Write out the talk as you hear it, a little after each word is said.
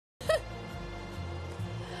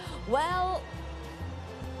Well,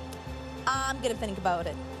 I'm gonna think about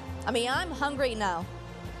it. I mean, I'm hungry now.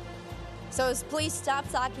 So please stop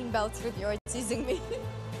talking about food. You're teasing me.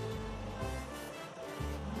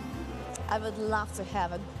 I would love to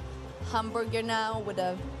have a hamburger now with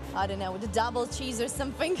a, I don't know, with a double cheese or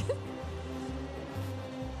something.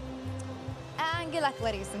 And good luck,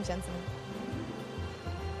 ladies and gentlemen.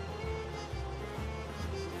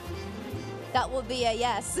 That will be a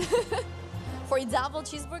yes. For a double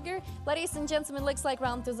cheeseburger, ladies and gentlemen, looks like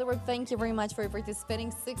round is over. Thank you very much for participating.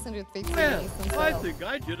 650 Man, I think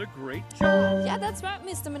I did a great job. Yeah, that's right,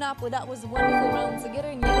 Mr. Monopoly. That was a wonderful round together.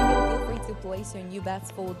 And yet again, feel free to place your new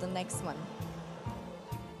bets for the next one.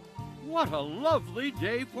 What a lovely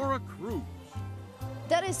day for a cruise.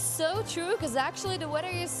 That is so true, because actually the weather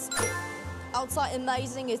is outside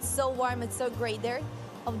amazing. It's so warm. It's so great there.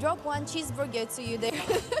 I'll drop one cheeseburger to you there.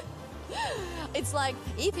 It's like,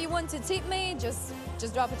 if you want to tip me, just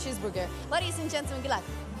drop a cheeseburger. Ladies and gentlemen, good luck.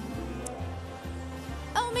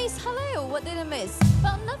 Oh, miss, hello. What did I miss?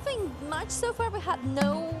 Well, nothing much so far. We had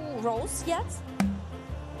no rolls yet.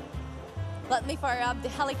 Let me fire up the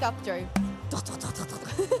helicopter.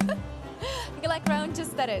 Good luck, round.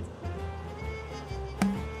 Just did it.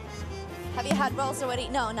 Have you had rolls already?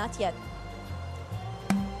 No, not yet.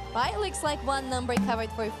 Right, looks like one number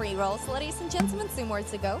covered for free rolls. Ladies and gentlemen, 2 more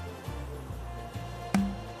to go.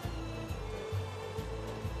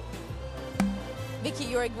 Vicky,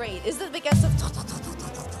 you're great. Is it because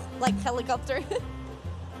of like helicopter?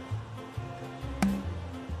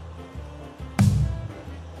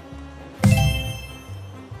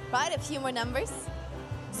 Right, a few more numbers.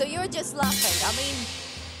 So you're just laughing. I mean,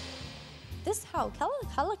 this is how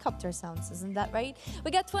helicopter sounds, isn't that right?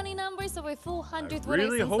 We got 20 numbers, so we're full 100 I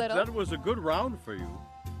really hope settled. that was a good round for you.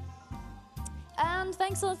 And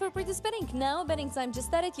thanks a lot for participating. Now, betting time just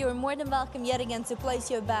started. You're more than welcome yet again to place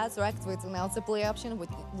your bets or activate an multiplay option,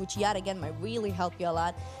 which yet again might really help you a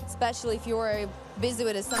lot, especially if you're busy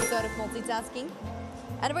with some sort of multitasking.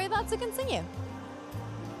 And we're about to continue.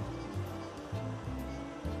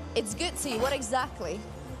 It's good to you. What exactly?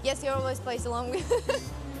 Yes, you always plays along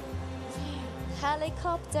with.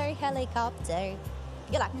 Helicopter, helicopter.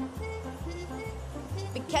 Good luck.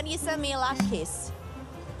 But can you send me a love kiss?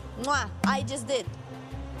 Mwah, I just did.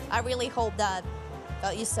 I really hope that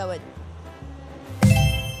you saw it.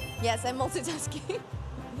 Yes, I'm multitasking.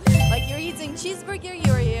 Like you're eating cheeseburger,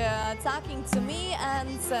 you're talking to me,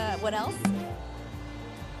 and what else?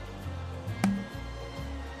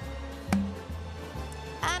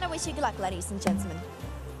 And I wish you good luck, ladies and gentlemen.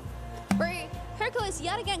 Hercules,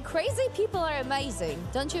 yet again, crazy people are amazing.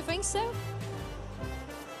 Don't you think so?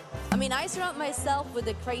 I mean, I surround myself with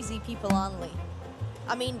the crazy people only.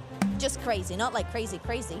 I mean, just crazy, not like crazy,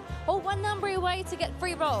 crazy. Oh, one number away to get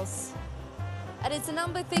free rolls. And it's a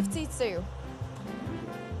number 52.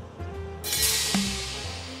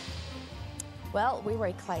 Well, we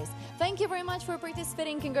were close. Thank you very much for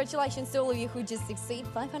participating. Congratulations to all of you who just succeed.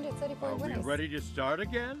 534 winners. Are we ready to start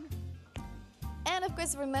again? And of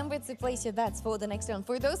course, remember to place your bets for the next round.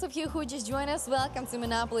 For those of you who just joined us, welcome to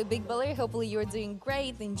Monopoly Big Baller. Hopefully you're doing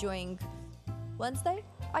great, enjoying Wednesday,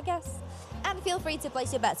 I guess. And feel free to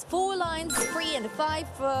place your bets. 4 lines, 3 and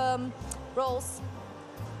 5 rolls.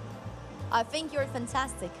 I think you're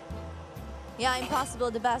fantastic. Yeah, impossible,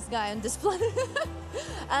 the best guy on this planet.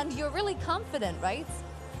 And you're really confident, right?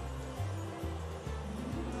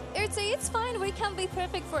 It's fine. We can't be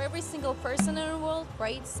perfect for every single person in the world,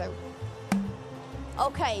 right? So,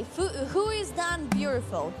 okay, who is done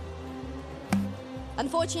beautiful?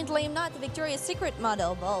 Unfortunately, I'm not the Victoria's Secret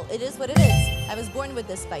model. Well, it is what it is. I was born with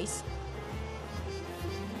this face.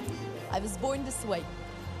 I was born this way.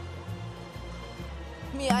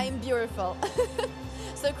 Me, I am beautiful.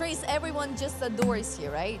 So, Chris, everyone just adores you,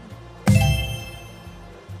 right?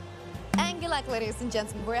 And good luck, ladies and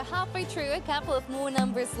gentlemen. We're halfway through, a couple of more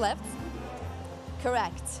numbers left.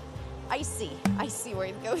 Correct. I see where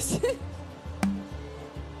it goes.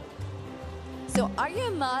 So, are you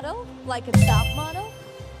a model? Like a top model?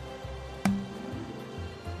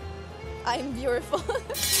 I'm beautiful.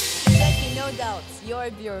 Jackie, no doubts.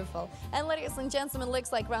 You're beautiful. And ladies and gentlemen,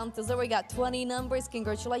 looks like round 2. We got 20 numbers.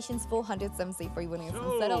 Congratulations, 473 winners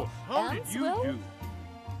and settled. How did you do?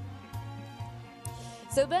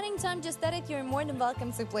 So betting time just started. You're more than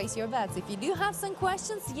welcome to place your bets. If you do have some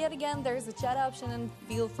questions, yet again, there's a chat option and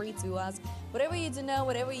feel free to ask. Whatever you do know,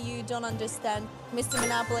 whatever you don't understand, Mr.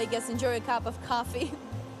 Monopoly, guess enjoy a cup of coffee.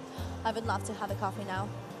 I would love to have a coffee now.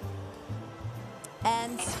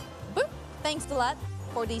 And boop, thanks a lot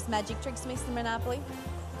for these magic tricks, Mr. Monopoly.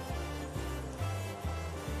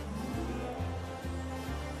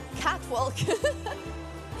 Catwalk.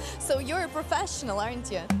 So you're a professional,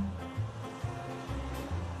 aren't you?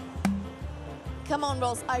 Come on,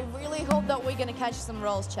 rolls. I really hope that we're gonna catch some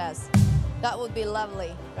rolls, Chaz. That would be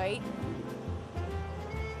lovely, right?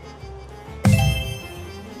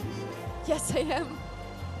 Yes, I am.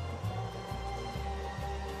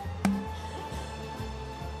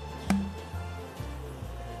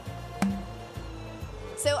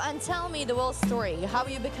 So, and tell me the whole story, how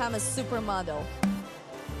you become a supermodel,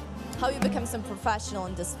 how you become some professional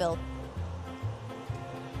in this field.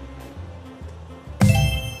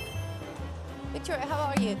 Victoria,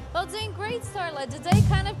 how are you? Well, doing great, Starla. The day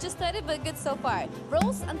kind of just started, but good so far.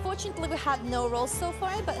 Rolls, unfortunately, we had no rolls so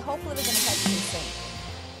far, but hopefully we're gonna catch you soon.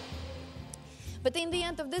 But in the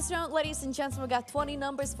end of this round, ladies and gentlemen, we got 20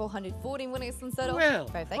 numbers, 440 winners in total. Well,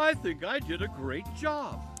 perfect. I think I did a great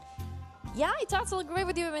job. Yeah, I totally agree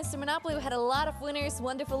with you, Mr. Monopoly. We had a lot of winners,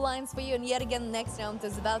 wonderful lines for you, and yet again, the next round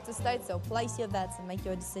is about to start, so place your bets and make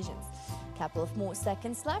your decisions. Couple of more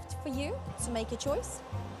seconds left for you to make a choice.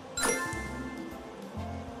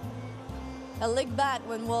 I look bad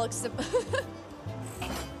when walks.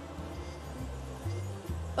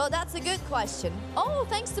 Well, that's a good question. Oh,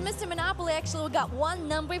 thanks to Mr. Monopoly, actually, we got one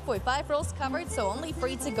number for 5 rolls covered, so only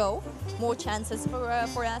 3 to go. More chances for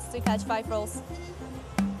us to catch 5 rolls.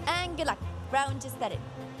 And good luck. Round just started.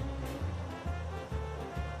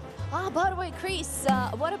 Ah, by the way, Chris,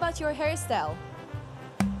 what about your hairstyle?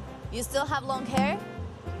 You still have long hair?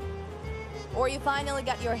 Or you finally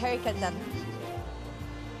got your haircut done?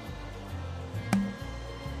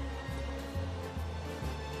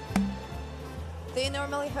 Do you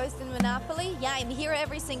normally host in Monopoly? Yeah, I'm here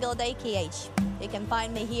every single day, KH. You can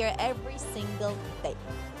find me here every single day.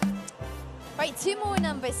 Right, 2 more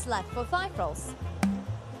numbers left for 5 rolls.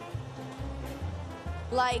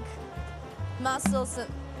 Like muscles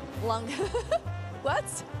and long. What?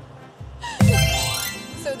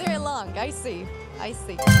 So they're long, I see. I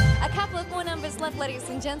see. A couple of more numbers left, ladies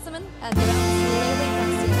and gentlemen, and the round slowly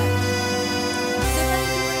comes to an end. So thank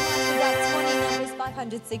you very much for that 20 numbers,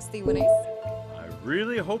 560 winners. I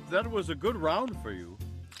really hope that was a good round for you.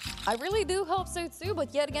 I really do hope so too,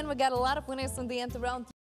 but yet again, we got a lot of winners in the end of round.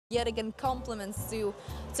 Yet again, compliments to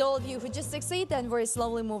all of you who just succeeded, and we're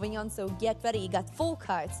slowly moving on, so get ready. You got 4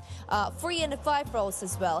 cards, 3 and 5 rolls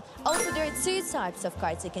as well. Also, there are 2 types of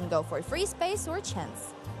cards you can go for, free space or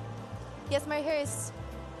chance. Yes, my hair is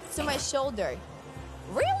to my shoulder.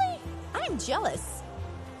 Really? I'm jealous.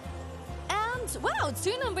 And wow,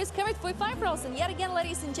 2 numbers covered for 5 rolls, and yet again,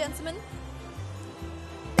 ladies and gentlemen,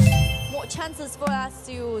 more chances for us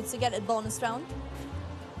to get a bonus round.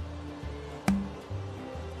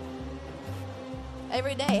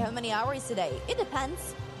 Every day, how many hours a day? It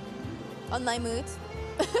depends on my mood.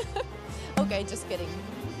 Okay, just kidding.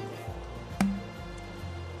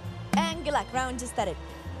 And good luck, round just started.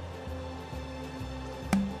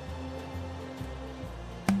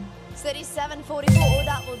 37.44, oh,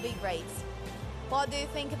 that would be great. What do you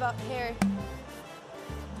think about hair?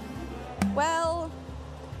 Well,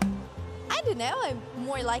 I don't know, I'm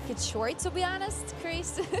more like it short, to be honest,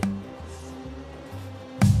 Chris.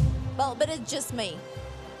 Well, but it's just me.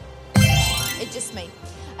 It's just me.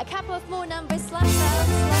 A couple of more numbers left.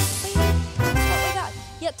 Let's see what we got.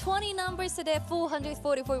 Yeah, 20 numbers today,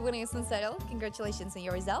 444 winners in total. Congratulations on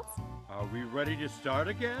your results. Are we ready to start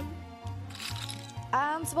again?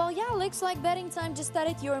 Well, yeah, looks like betting time just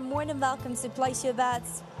started. You're more than welcome to place your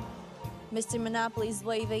bets. Mr. Monopoly is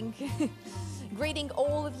waving. Greeting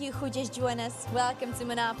all of you who just joined us. Welcome to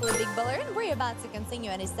Monopoly Big Baller, and we're about to continue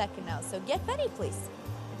any second now, so get ready, please.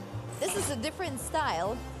 This is a different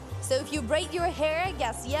style, so if you braid your hair, I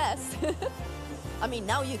guess yes. I mean,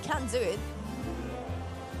 now you can do it.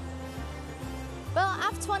 Well,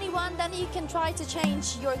 after 21, then you can try to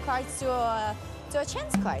change your cards to a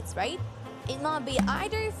chance cards, right? It might be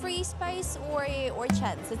either free space or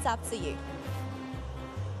chance. It's up to you.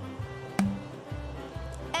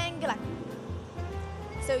 And good luck.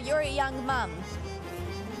 So you're a young mom,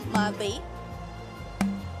 might be.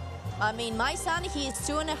 I mean, my son, he is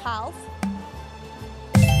 2.5.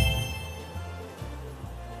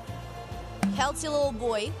 Healthy little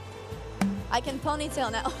boy. I can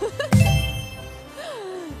ponytail now.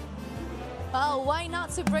 Oh, why not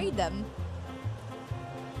to braid them?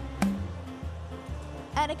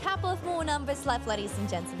 And a couple of more numbers left, ladies and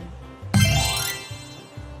gentlemen.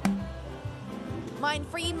 Mine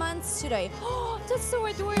 3 months today. Oh, that's so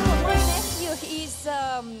adorable. My nephew,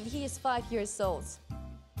 he is 5 years old.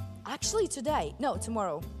 Actually today, no,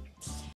 tomorrow.